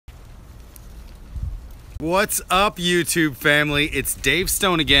What's up, YouTube family? It's Dave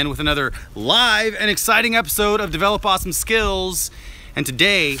Stone again with another live and exciting episode of Develop Awesome Skills. And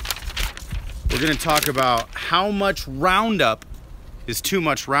today, we're gonna talk about how much Roundup is too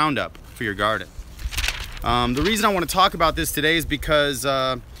much Roundup for your garden. The reason I wanna talk about this today is because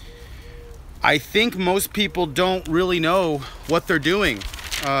I think most people don't really know what they're doing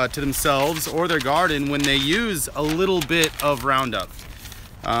to themselves or their garden when they use a little bit of Roundup.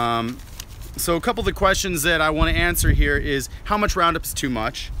 So a couple of the questions that I want to answer here is how much Roundup is too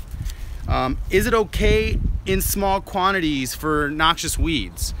much? Is it okay in small quantities for noxious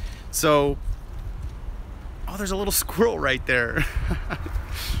weeds? So, oh, there's a little squirrel right there.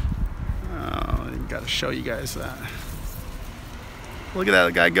 Oh, I gotta show you guys that. Look at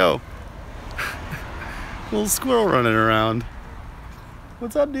that guy go. Little squirrel running around.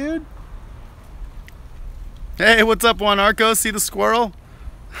 What's up, dude? Hey, what's up, Juan Arco? See the squirrel?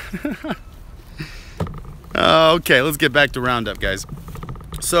 Okay, let's get back to Roundup, guys.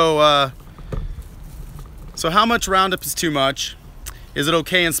 So how much Roundup is too much? Is it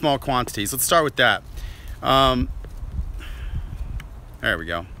okay in small quantities? Let's start with that. There we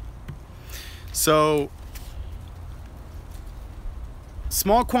go. So,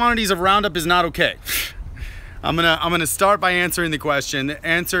 small quantities of Roundup is not okay. I'm gonna start by answering the question. The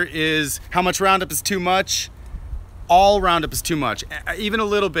answer is how much Roundup is too much. All Roundup is too much. Even a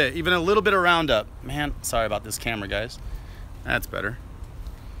little bit of Roundup. Man, sorry about this camera, guys. That's better.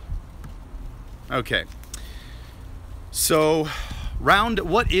 Okay. So,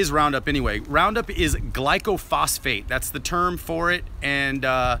 what is Roundup anyway? Roundup is glycophosphate. That's the term for it, and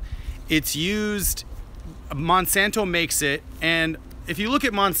it's used. Monsanto makes it, and if you look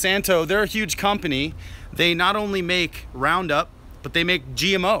at Monsanto, they're a huge company. They not only make Roundup, but they make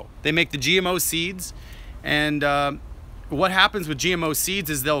GMO. They make the GMO seeds. And what happens with GMO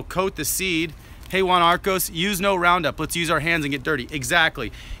seeds is they'll coat the seed. Hey, Juan Arcos, use no Roundup. Let's use our hands and get dirty.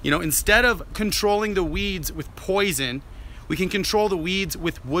 Exactly. You know, instead of controlling the weeds with poison, we can control the weeds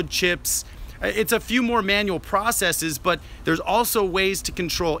with wood chips. It's a few more manual processes, but there's also ways to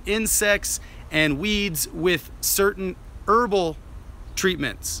control insects and weeds with certain herbal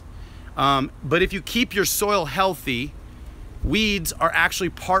treatments. But if you keep your soil healthy, weeds are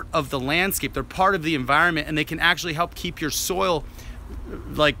actually part of the landscape. They're part of the environment, and they can actually help keep your soil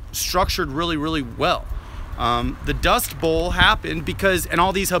like structured really, really well. The Dust Bowl happened because, and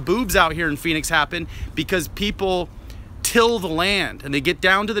all these haboobs out here in Phoenix happen because people till the land and they get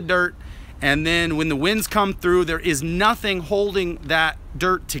down to the dirt, and then when the winds come through, there is nothing holding that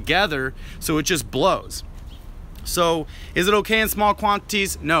dirt together, so it just blows. So is it okay in small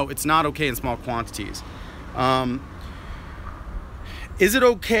quantities? No, it's not okay in small quantities. Is it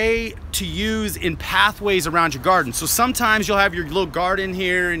okay to use in pathways around your garden? So sometimes you'll have your little garden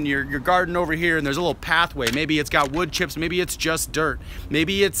here and your garden over here, and there's a little pathway. Maybe it's got wood chips, maybe it's just dirt.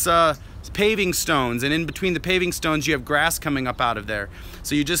 Maybe it's paving stones, and in between the paving stones you have grass coming up out of there.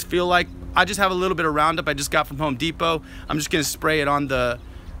 So you just feel like, I just have a little bit of Roundup I just got from Home Depot. I'm just gonna spray it on the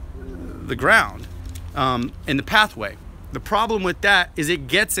ground in the pathway. The problem with that is it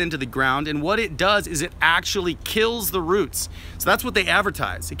gets into the ground, and what it does is it actually kills the roots. So that's what they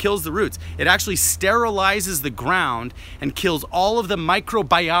advertise. It kills the roots. It actually sterilizes the ground and kills all of the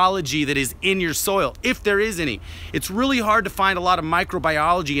microbiology that is in your soil, if there is any. It's really hard to find a lot of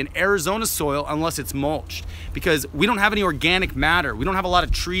microbiology in Arizona soil unless it's mulched, because we don't have any organic matter. We don't have a lot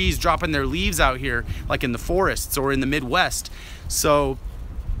of trees dropping their leaves out here like in the forests or in the Midwest. So,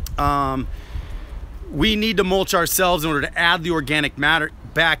 we need to mulch ourselves in order to add the organic matter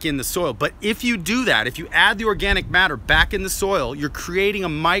back in the soil. But if you do that, if you add the organic matter back in the soil, you're creating a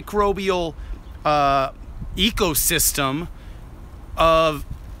microbial ecosystem of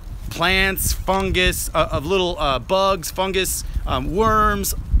plants, fungus, of little bugs, fungus,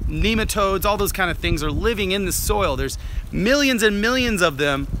 worms, nematodes, all those kind of things are living in the soil. There's millions and millions of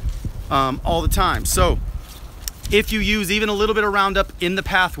them all the time. So if you use even a little bit of Roundup in the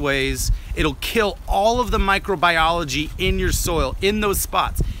pathways, it'll kill all of the microbiology in your soil, in those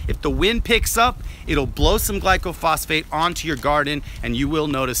spots. If the wind picks up, it'll blow some glycophosphate onto your garden, and you will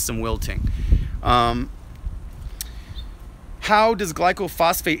notice some wilting. How does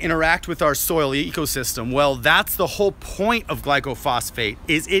glycophosphate interact with our soil ecosystem? Well, that's the whole point of glycophosphate,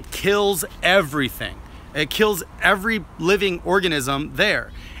 is it kills everything. It kills every living organism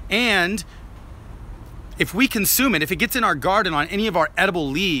there. And if we consume it, if it gets in our garden on any of our edible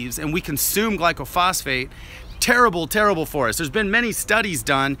leaves and we consume glycophosphate, terrible, terrible for us. There's been many studies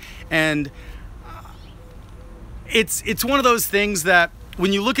done, and it's one of those things that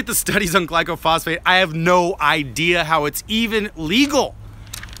when you look at the studies on glycophosphate, I have no idea how it's even legal.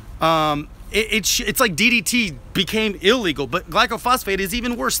 it's like DDT became illegal, but glyphosate is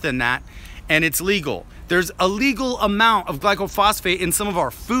even worse than that, and it's legal. There's a legal amount of glyphosate in some of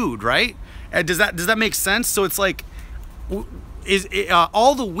our food, right? Does that make sense? So it's like,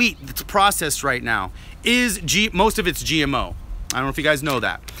 all the wheat that's processed right now is most of it's GMO. I don't know if you guys know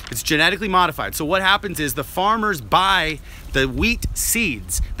that. It's genetically modified. So what happens is the farmers buy the wheat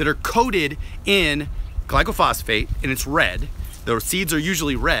seeds that are coated in glyphosate, and it's red. The seeds are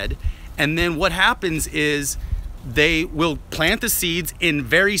usually red. And then what happens is they will plant the seeds in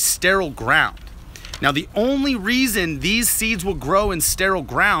very sterile ground. Now, the only reason these seeds will grow in sterile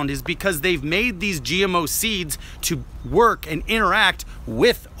ground is because they've made these GMO seeds to work and interact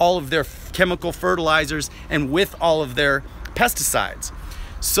with all of their chemical fertilizers and with all of their pesticides.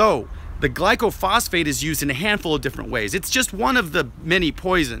 So the glyphosate is used in a handful of different ways. It's just one of the many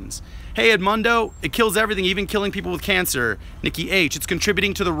poisons. Hey, Edmundo, it kills everything, even killing people with cancer. Nikki H, it's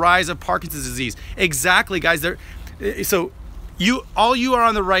contributing to the rise of Parkinson's disease. Exactly, guys. So all you are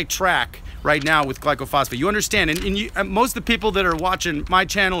on the right track right now with glyphosate. You understand, and most of the people that are watching my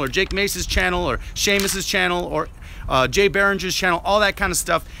channel or Jake Mace's channel or Seamus's channel or Jay Behringer's channel, all that kind of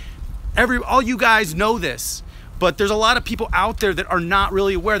stuff, all you guys know this. But there's a lot of people out there that are not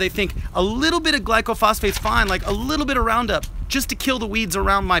really aware. They think a little bit of glyphosate is fine, like a little bit of Roundup, just to kill the weeds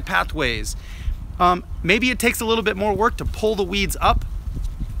around my pathways. Maybe it takes a little bit more work to pull the weeds up,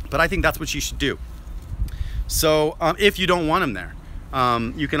 but I think that's what you should do. So if you don't want them there.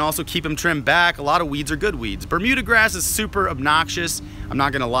 You can also keep them trimmed back. A lot of weeds are good weeds. Bermuda grass is super obnoxious. I'm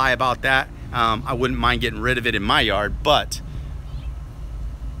not gonna lie about that. I wouldn't mind getting rid of it in my yard, but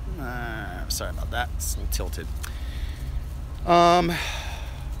sorry about that, it's a little tilted.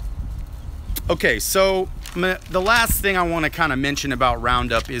 Okay, so the last thing I want to kind of mention about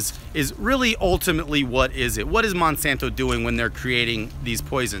Roundup is really ultimately, what is it? What is Monsanto doing when they're creating these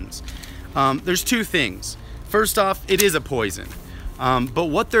poisons? There's two things. First off, it is a poison, but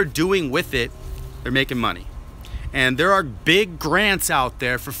what they're doing with it, they're making money. And there are big grants out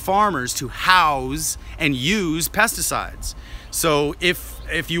there for farmers to house and use pesticides. So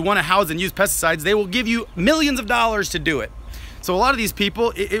if you want to house and use pesticides, they will give you millions of dollars to do it. So a lot of these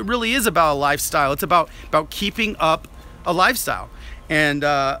people, it really is about a lifestyle. It's about keeping up a lifestyle. And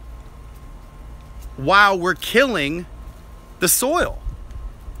while we're killing the soil,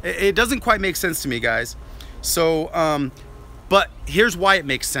 it doesn't quite make sense to me, guys. So, but here's why it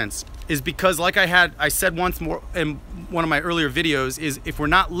makes sense, is because like I said once more in one of my earlier videos, is if we're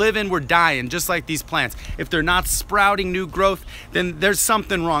not living, we're dying, just like these plants. If they're not sprouting new growth, then there's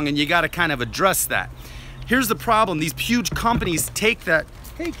something wrong, and you got to kind of address that. Here's the problem. These huge companies take that.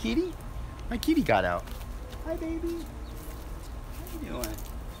 Hey, kitty. My kitty got out. Hi, baby. How you doing?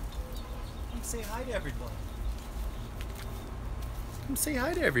 Come say hi to everybody. Come say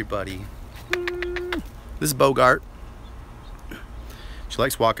hi to everybody. This is Bogart. She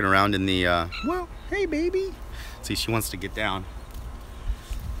likes walking around in the, well, hey, baby. See, she wants to get down.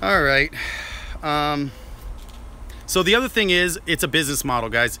 All right. So the other thing is, it's a business model,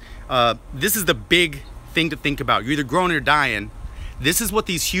 guys. This is the big thing to think about. You're either growing or dying. This is what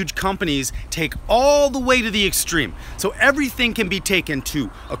these huge companies take all the way to the extreme. So everything can be taken to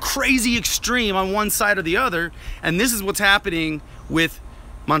a crazy extreme on one side or the other. And this is what's happening with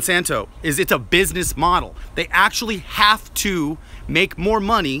Monsanto, is it's a business model. They actually have to make more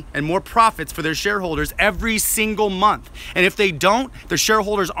money and more profits for their shareholders every single month. And if they don't, their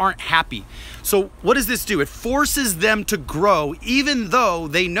shareholders aren't happy. So what does this do? It forces them to grow, even though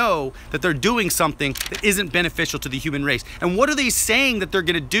they know that they're doing something that isn't beneficial to the human race. And what are they saying that they're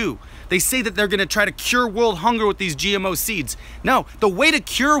gonna do? They say that they're gonna try to cure world hunger with these GMO seeds. No, the way to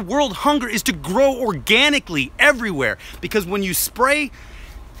cure world hunger is to grow organically everywhere. Because when you spray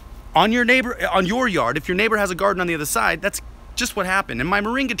on your neighbor, on your yard, if your neighbor has a garden on the other side, that's just what happened. And my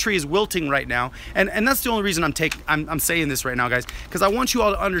moringa tree is wilting right now, and that's the only reason I'm saying this right now, guys, because I want you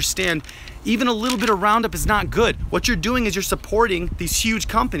all to understand, even a little bit of Roundup is not good. What you're doing is you're supporting these huge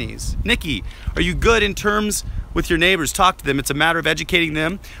companies. Nikki, are you good in terms with your neighbors? Talk to them. It's a matter of educating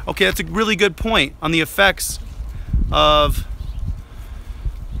them. Okay, that's a really good point on the effects of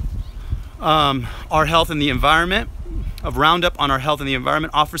our health and the environment. Of Roundup on our health and the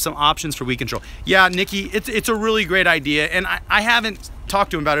environment, offer some options for weed control. Yeah, Nikki, it's a really great idea, and I haven't talked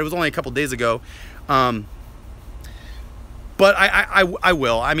to him about it. It was only a couple days ago, but I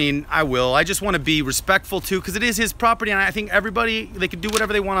will. I mean, I will. I just want to be respectful too, because it is his property, and I think everybody, they can do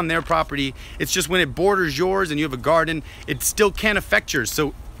whatever they want on their property. It's just when it borders yours and you have a garden, it still can affect yours.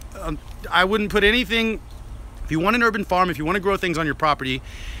 So I wouldn't put anything. If you want an urban farm, if you want to grow things on your property,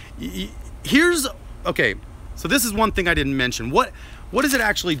 okay. So this is one thing I didn't mention. What what does it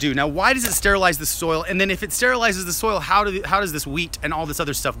actually do? Now, why does it sterilize the soil? And then if it sterilizes the soil, how does this wheat and all this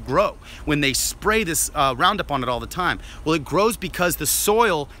other stuff grow when they spray this Roundup on it all the time? Well, it grows because the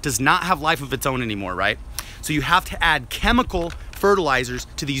soil does not have life of its own anymore, right? So you have to add chemical fertilizers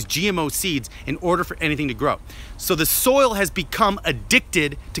to these GMO seeds in order for anything to grow. So the soil has become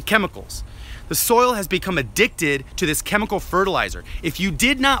addicted to chemicals. The soil has become addicted to this chemical fertilizer. If you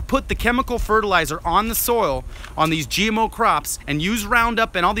did not put the chemical fertilizer on the soil, on these GMO crops, and use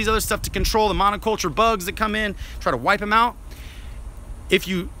Roundup and all these other stuff to control the monoculture bugs that come in, try to wipe them out,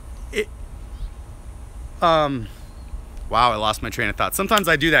 wow, I lost my train of thought. Sometimes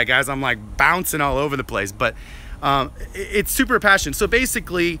I do that, guys. I'm like bouncing all over the place, but it's super passionate. So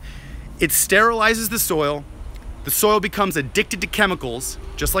basically, it sterilizes the soil. The soil becomes addicted to chemicals,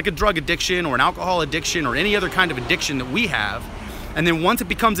 just like a drug addiction or an alcohol addiction or any other kind of addiction that we have. And then once it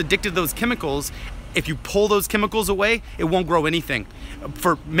becomes addicted to those chemicals, if you pull those chemicals away, it won't grow anything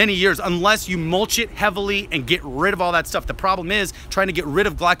for many years unless you mulch it heavily and get rid of all that stuff. The problem is trying to get rid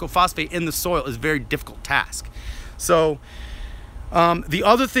of glyphosate in the soil is a very difficult task. So the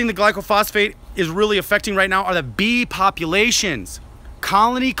other thing that glyphosate is really affecting right now are the bee populations.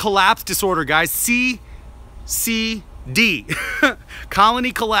 Colony collapse disorder, guys. CCD,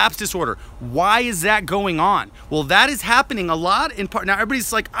 colony collapse disorder. Why is that going on? Well, that is happening a lot in part. Now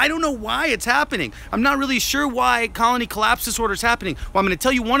everybody's like, I don't know why it's happening. I'm not really sure why colony collapse disorder is happening. Well, I'm going to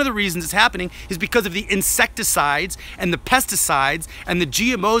tell you one of the reasons it's happening is because of the insecticides and the pesticides and the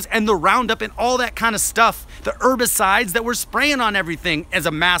GMOs and the Roundup and all that kind of stuff, the herbicides that we're spraying on everything as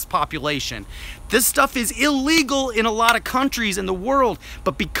a mass population. This stuff is illegal in a lot of countries in the world,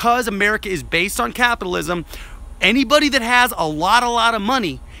 but because America is based on capitalism, anybody that has a lot of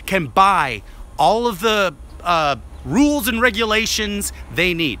money can buy all of the rules and regulations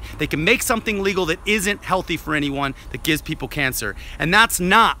they need. They can make something legal that isn't healthy for anyone, that gives people cancer. And that's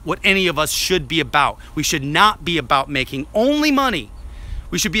not what any of us should be about. We should not be about making only money.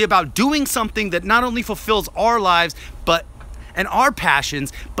 We should be about doing something that not only fulfills our lives, and our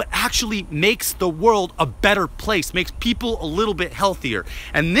passions, but actually makes the world a better place, makes people a little bit healthier.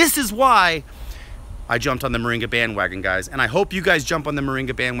 And this is why I jumped on the Moringa bandwagon, guys. And I hope you guys jump on the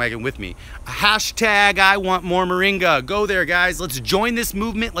Moringa bandwagon with me. Hashtag I want more Moringa. Go there, guys. Let's join this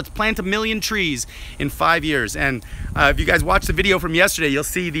movement. Let's plant 1 million trees in 5 years. And if you guys watched the video from yesterday, you'll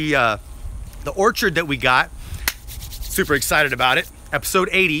see the orchard that we got. Super excited about it. Episode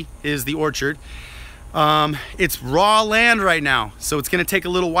 80 is the orchard. It's raw land right now, so it's gonna take a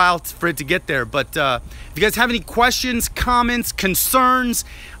little while for it to get there. But if you guys have any questions, comments, concerns,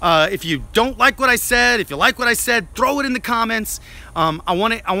 if you don't like what I said, if you like what I said, throw it in the comments. I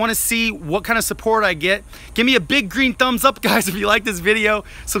want to see what kind of support I get. Give me a big green thumbs up, guys, if you like this video.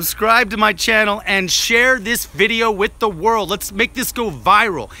 Subscribe to my channel and share this video with the world. Let's make this go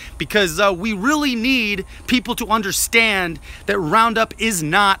viral, because we really need people to understand that Roundup is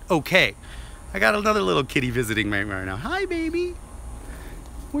not okay. I got another little kitty visiting me right now. Hi, baby.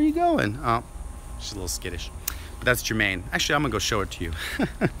 Where you going? Oh, she's a little skittish. But that's Jermaine. Actually, I'm gonna go show it to you. Hi,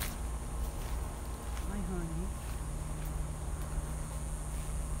 honey.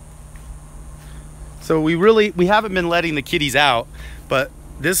 So we haven't been letting the kitties out, but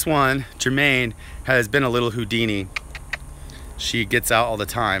this one, Jermaine, has been a little Houdini. She gets out all the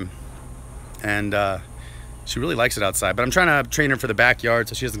time, and she really likes it outside. But I'm trying to train her for the backyard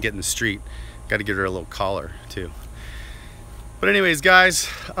so she doesn't get in the street. Got to get her a little collar too. But anyways, guys,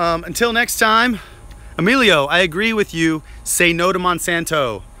 until next time, Emilio, I agree with you. Say no to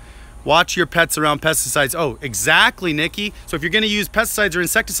Monsanto. Watch your pets around pesticides. Oh, exactly, Nikki. So if you're going to use pesticides or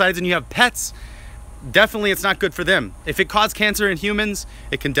insecticides and you have pets, definitely it's not good for them. If it causes cancer in humans,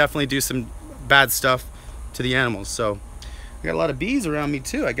 it can definitely do some bad stuff to the animals. So I got a lot of bees around me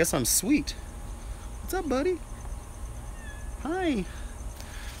too. I guess I'm sweet. What's up, buddy? Hi.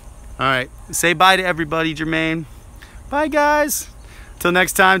 All right, say bye to everybody, Jermaine. Bye, guys. Till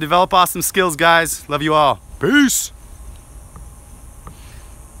next time, develop awesome skills, guys. Love you all. Peace.